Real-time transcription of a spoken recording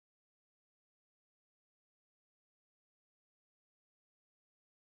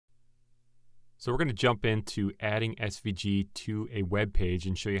So we're going to jump into adding SVG to a web page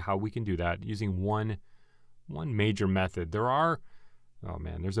and show you how we can do that using one major method.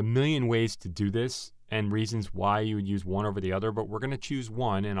 There's a million ways to do this and reasons why you would use one over the other, but we're going to choose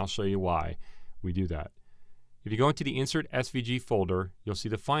one and I'll show you why we do that. If you go into the Insert SVG folder, you'll see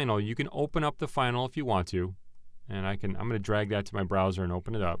the final. You can open up the final if you want to, and I'm going to drag that to my browser and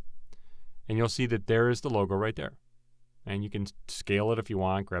open it up, and you'll see that there is the logo right there. And you can scale it if you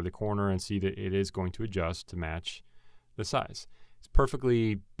want, grab the corner and see that it is going to adjust to match the size. It's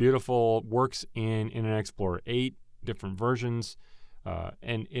perfectly beautiful, works in Internet Explorer 8, different versions,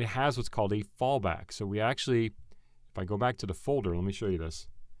 and it has what's called a fallback. So we actually, if I go back to the folder, let me show you this.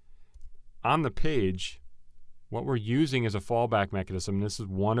 On the page, what we're using as a fallback mechanism, and this is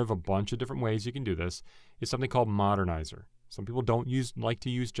one of a bunch of different ways you can do this, is something called Moderniser. Some people don't like to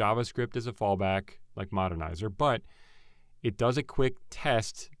use JavaScript as a fallback like Moderniser, but it does a quick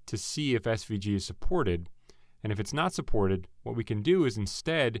test to see if SVG is supported. And if it's not supported, what we can do is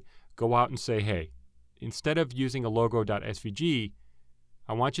instead go out and say, hey, instead of using a logo.svg,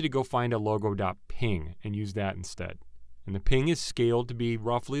 I want you to go find a logo.ping and use that instead. And the ping is scaled to be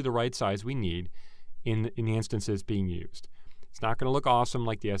roughly the right size we need in the instances being used. It's not going to look awesome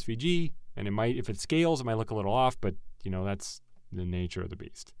like the SVG, and it might, if it scales, it might look a little off, but that's the nature of the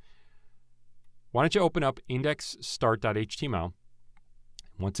beast. Why don't you open up indexstart.html.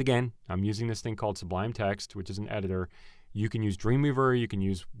 Once again, I'm using this thing called Sublime Text, which is an editor. You can use Dreamweaver, you can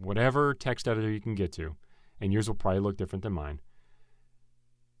use whatever text editor you can get to, and yours will probably look different than mine.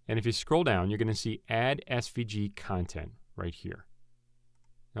 And if you scroll down, you're going to see Add SVG Content right here.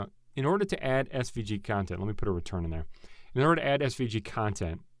 Now, in order to add SVG content, let me put a return in there. In order to add SVG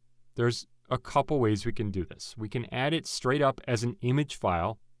content, there's a couple ways we can do this. We can add it straight up as an image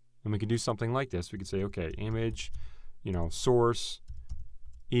file, and we can do something like this. We could say, okay, image, source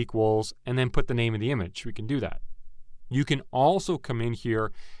equals, and then put the name of the image. We can do that. You can also come in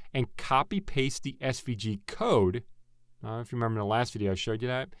here and copy paste the SVG code. If you remember in the last video, I showed you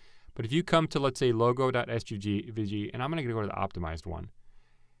that. But if you come to, let's say, logo.svg, and I'm going to go to the optimized one.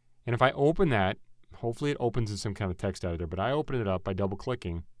 And if I open that, hopefully it opens in some kind of text editor, but I open it up by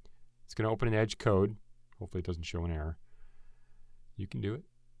double-clicking. It's going to open an edge code. Hopefully it doesn't show an error. You can do it.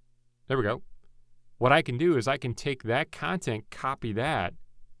 There we go. What I can do is I can take that content, copy that,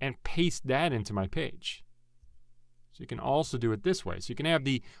 and paste that into my page. So you can also do it this way. So you can have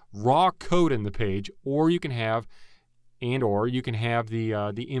the raw code in the page, or you can have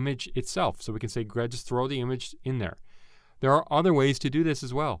the image itself. So we can say, just throw the image in there. There are other ways to do this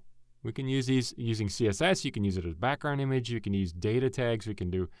as well. We can use these using CSS. You can use it as a background image. You can use data tags. We can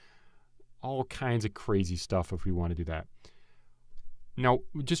do all kinds of crazy stuff if we want to do that. Now,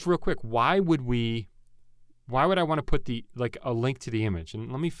 just real quick, why would I want to put a link to the image? And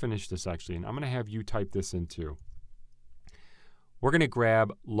let me finish this actually, and I'm going to have you type this in too. We're going to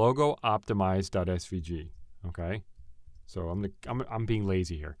grab logooptimize.svg, okay? So I'm being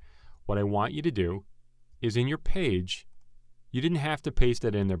lazy here. What I want you to do is in your page, you didn't have to paste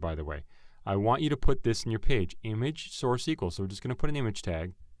that in there, by the way. I want you to put this in your page, image source equals. So we're just going to put an image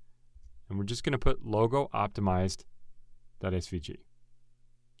tag, and we're just going to put logooptimized.svg.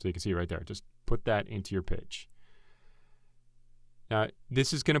 So you can see right there. Just put that into your page. Now,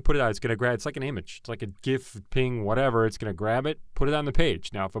 this is going to put it out. It's going to grab, it's like an image. It's like a GIF, ping, whatever. It's going to grab it, put it on the page.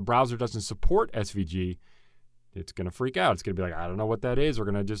 Now, if a browser doesn't support SVG, it's going to freak out. It's going to be like, I don't know what that is. We're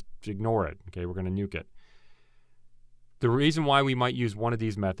going to just ignore it. Okay, we're going to nuke it. The reason why we might use one of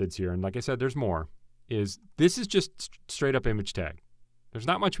these methods here, and like I said, there's more, is this is just straight up image tag. There's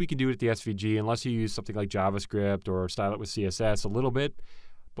not much we can do with the SVG unless you use something like JavaScript or style it with CSS a little bit,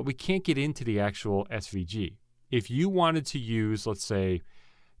 but we can't get into the actual SVG. If you wanted to use, let's say,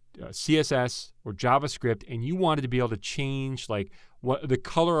 CSS or JavaScript, and you wanted to be able to change what the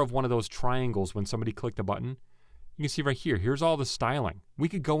color of one of those triangles when somebody clicked a button, you can see right here, here's all the styling. We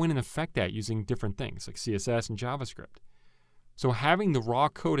could go in and affect that using different things like CSS and JavaScript. So having the raw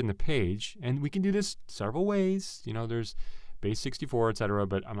code in the page, and we can do this several ways, there's base64, etc.,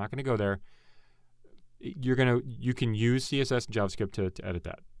 but I'm not going to go there. You can use CSS and JavaScript to edit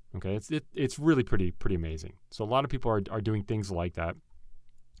that. Okay, it's really pretty amazing. So a lot of people are doing things like that.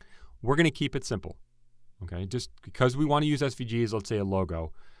 We're going to keep it simple. Okay, just because we want to use SVGs, let's say a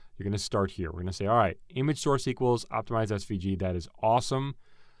logo, you're going to start here. We're going to say, all right, image source equals optimize SVG. That is awesome.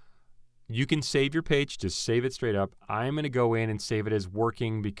 You can save your page. Just save it straight up. I'm going to go in and save it as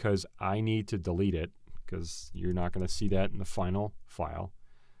working because I need to delete it because you're not going to see that in the final file.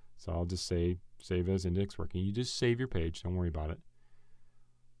 So I'll just say save as index working. You just save your page. Don't worry about it.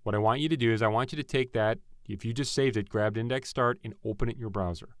 What I want you to do is I want you to take that, if you just saved it, grab index start and open it in your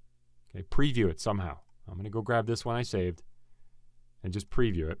browser. Okay, preview it somehow. I'm going to go grab this one I saved and just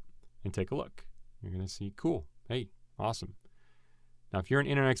preview it and take a look. You're going to see, cool, hey, awesome. Now, if you're in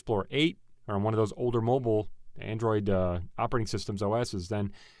Internet Explorer 8 or on one of those older mobile Android operating systems, OSs,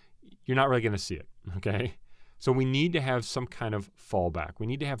 then you're not really going to see it, okay? So we need to have some kind of fallback. We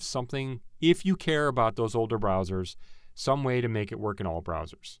need to have something, if you care about those older browsers, some way to make it work in all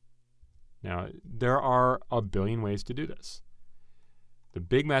browsers. Now, there are a billion ways to do this. The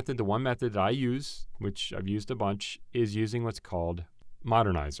big method, the one method that I use, which I've used a bunch, is using what's called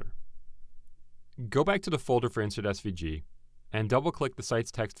Moderniser. Go back to the folder for Insert SVG and double-click the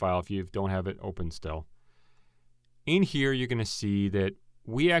site's text file if you don't have it open still. In here, you're going to see that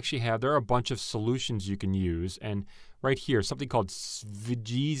we actually have, there are a bunch of solutions you can use, and right here, something called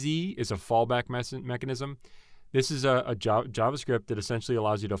SVG is a fallback mechanism. This is a JavaScript that essentially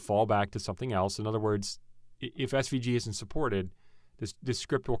allows you to fall back to something else. In other words, if SVG isn't supported, this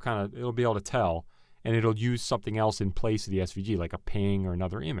script will it'll be able to tell, and it'll use something else in place of the SVG, like a ping or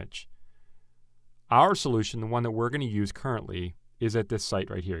another image. Our solution, the one that we're going to use currently, is at this site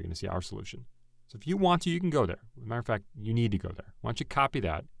right here. You're going to see our solution. So if you want to, you can go there. As a matter of fact, you need to go there. Why don't you copy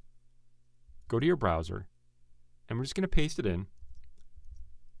that, go to your browser, and we're just going to paste it in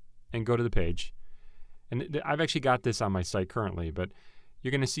and go to the page. And I've actually got this on my site currently, but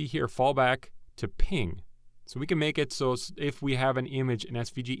you're going to see here fallback to ping. So we can make it so if we have an image, an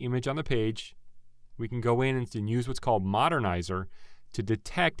SVG image on the page, we can go in and use what's called Moderniser to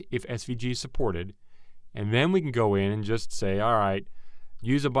detect if SVG is supported. And then we can go in and just say, all right,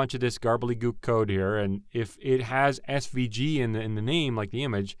 use a bunch of this garbly-gook code here, and if it has SVG in the name, like the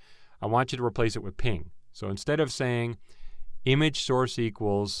image, I want you to replace it with ping. So instead of saying image source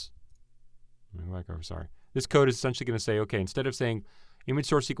equals, this code is essentially going to say, okay, instead of saying image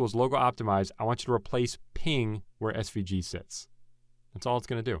source equals logo optimized, I want you to replace ping where SVG sits. That's all it's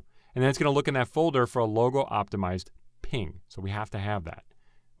going to do. And then it's going to look in that folder for a logo optimized ping. So we have to have that,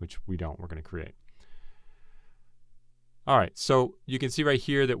 which we don't. We're going to create. All right, so you can see right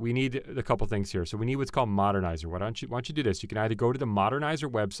here that we need a couple things here. So we need what's called Moderniser. Why don't you do this? You can either go to the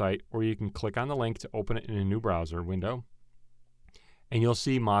Moderniser website, or you can click on the link to open it in a new browser window, and you'll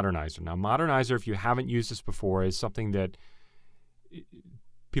see Moderniser. Now, Moderniser, if you haven't used this before, is something that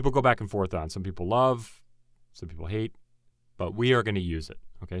people go back and forth on. Some people love, some people hate, but we are going to use it.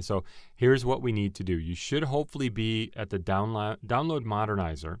 Okay, so here's what we need to do. You should hopefully be at the download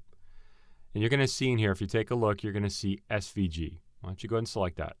Moderniser. And you're going to see in here, if you take a look, you're going to see SVG. Why don't you go ahead and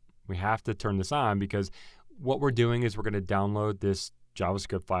select that? We have to turn this on because what we're doing is we're going to download this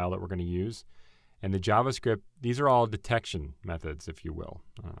JavaScript file that we're going to use. And the JavaScript, these are all detection methods, if you will.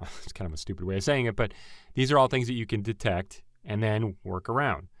 It's kind of a stupid way of saying it, but these are all things that you can detect and then work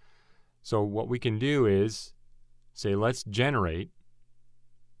around. So what we can do is say, let's generate.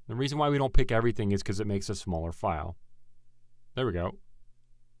 The reason why we don't pick everything is because it makes a smaller file. There we go.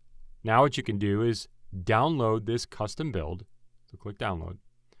 Now what you can do is download this custom build. So click download.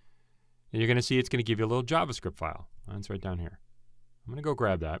 And you're going to see it's going to give you a little JavaScript file. It's right down here. I'm going to go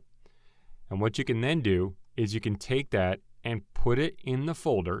grab that. And what you can then do is you can take that and put it in the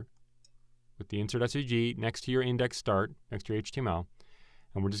folder with the insert SVG next to your index start, next to your HTML.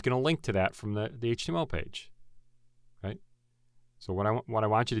 And we're just going to link to that from the HTML page. Right? So what I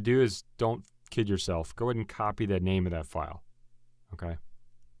want you to do is don't kid yourself. Go ahead and copy the name of that file. Okay?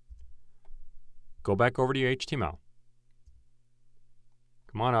 Go back over to your HTML.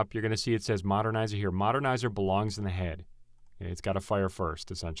 Come on up. You're going to see it says Moderniser here. Moderniser belongs in the head. Okay, it's got to fire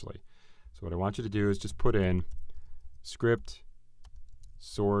first, essentially. So what I want you to do is just put in script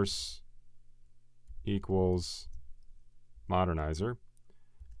source equals Moderniser.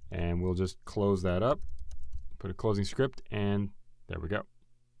 And we'll just close that up, put a closing script, and there we go.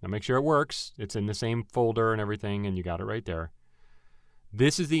 Now make sure it works. It's in the same folder and everything, and you got it right there.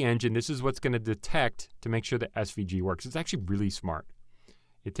 This is the engine. This is what's going to detect to make sure that SVG works. It's actually really smart.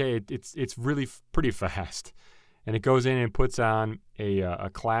 It's really pretty fast. And it goes in and puts on a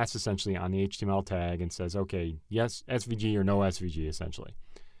class essentially on the HTML tag and says, okay, yes, SVG or no SVG essentially.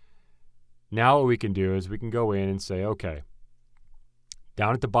 Now what we can do is we can go in and say, okay,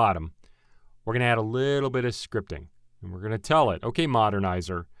 down at the bottom, we're going to add a little bit of scripting. And we're going to tell it, okay,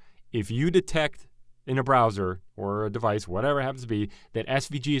 Moderniser, if you detect in a browser or a device, whatever it happens to be, that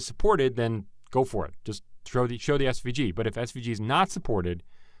SVG is supported, then go for it. Just show the SVG. But if SVG is not supported,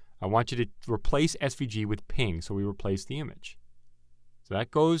 I want you to replace SVG with ping, so we replace the image. So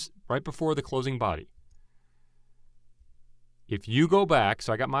that goes right before the closing body. If you go back,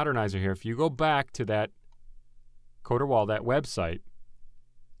 so I got Moderniser here, if you go back to that CoderWall, that website,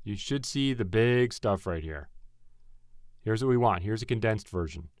 you should see the big stuff right here. Here's what we want. Here's a condensed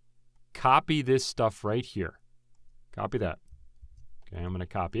version. copy this stuff right here. Copy that. Okay, I'm going to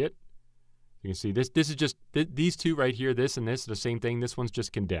copy it. You can see this is just, these two right here, this and this, are the same thing. This one's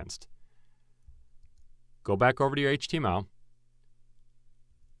just condensed. Go back over to your HTML.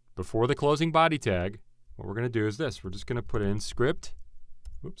 Before the closing body tag, what we're going to do is this. We're just going to put in script,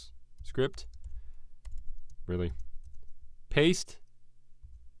 script, really, paste,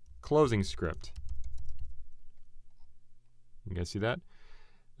 closing script. You guys see that?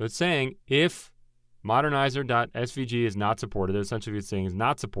 So it's saying if Moderniser.svg is not supported, essentially it's saying is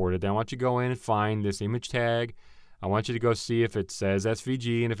not supported, then I want you to go in and find this image tag. I want you to go see if it says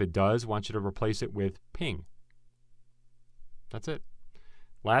SVG, and if it does, I want you to replace it with ping. That's it.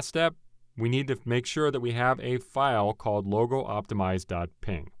 Last step, we need to make sure that we have a file called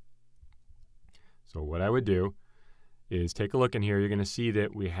logooptimize.ping. So what I would do is take a look in here. You're going to see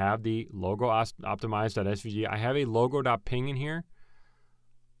that we have the logooptimize.svg. I have a logo.ping in here.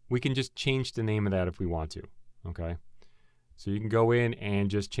 We can just change the name of that if we want to, okay? So you can go in and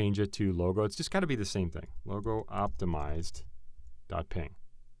just change it to logo. It's just got to be the same thing, logooptimized.ping.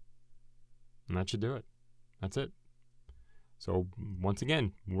 And that should do it. That's it. So once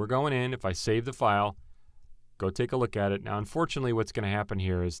again, we're going in. If I save the file, go take a look at it. Now, unfortunately, what's going to happen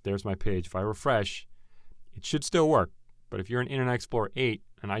here is there's my page. If I refresh, it should still work. But if you're in Internet Explorer 8,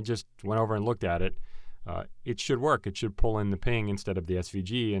 and I just went over and looked at it, it should work. It should pull in the ping instead of the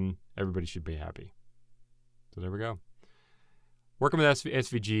SVG, and everybody should be happy. So there we go. Working with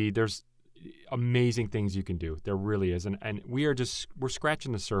SVG, there's amazing things you can do. There really is. And we're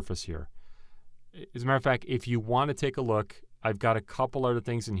scratching the surface here. As a matter of fact, if you want to take a look, I've got a couple other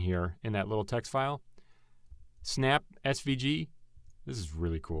things in here in that little text file. Snap SVG. This is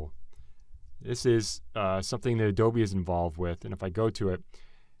really cool. This is something that Adobe is involved with. And if I go to it,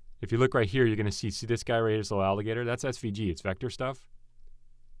 if you look right here, you're going to see this guy right here, this little alligator? That's SVG. It's vector stuff.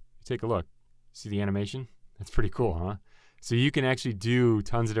 Take a look. See the animation? That's pretty cool, huh? So you can actually do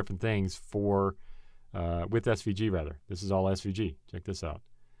tons of different things for with SVG, rather. This is all SVG. Check this out.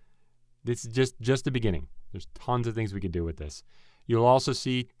 This is just the beginning. There's tons of things we could do with this. You'll also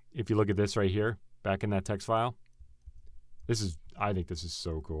see, if you look at this right here, back in that text file, I think this is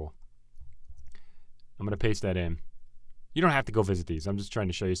so cool. I'm going to paste that in. You don't have to go visit these. I'm just trying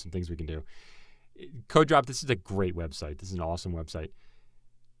to show you some things we can do. CodeDrop, this is a great website. This is an awesome website.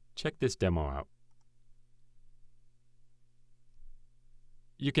 Check this demo out.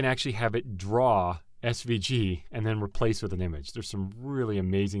 You can actually have it draw SVG and then replace with an image. There's some really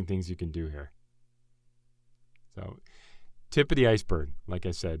amazing things you can do here. So, tip of the iceberg, like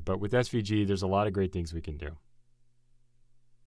I said. But with SVG, there's a lot of great things we can do.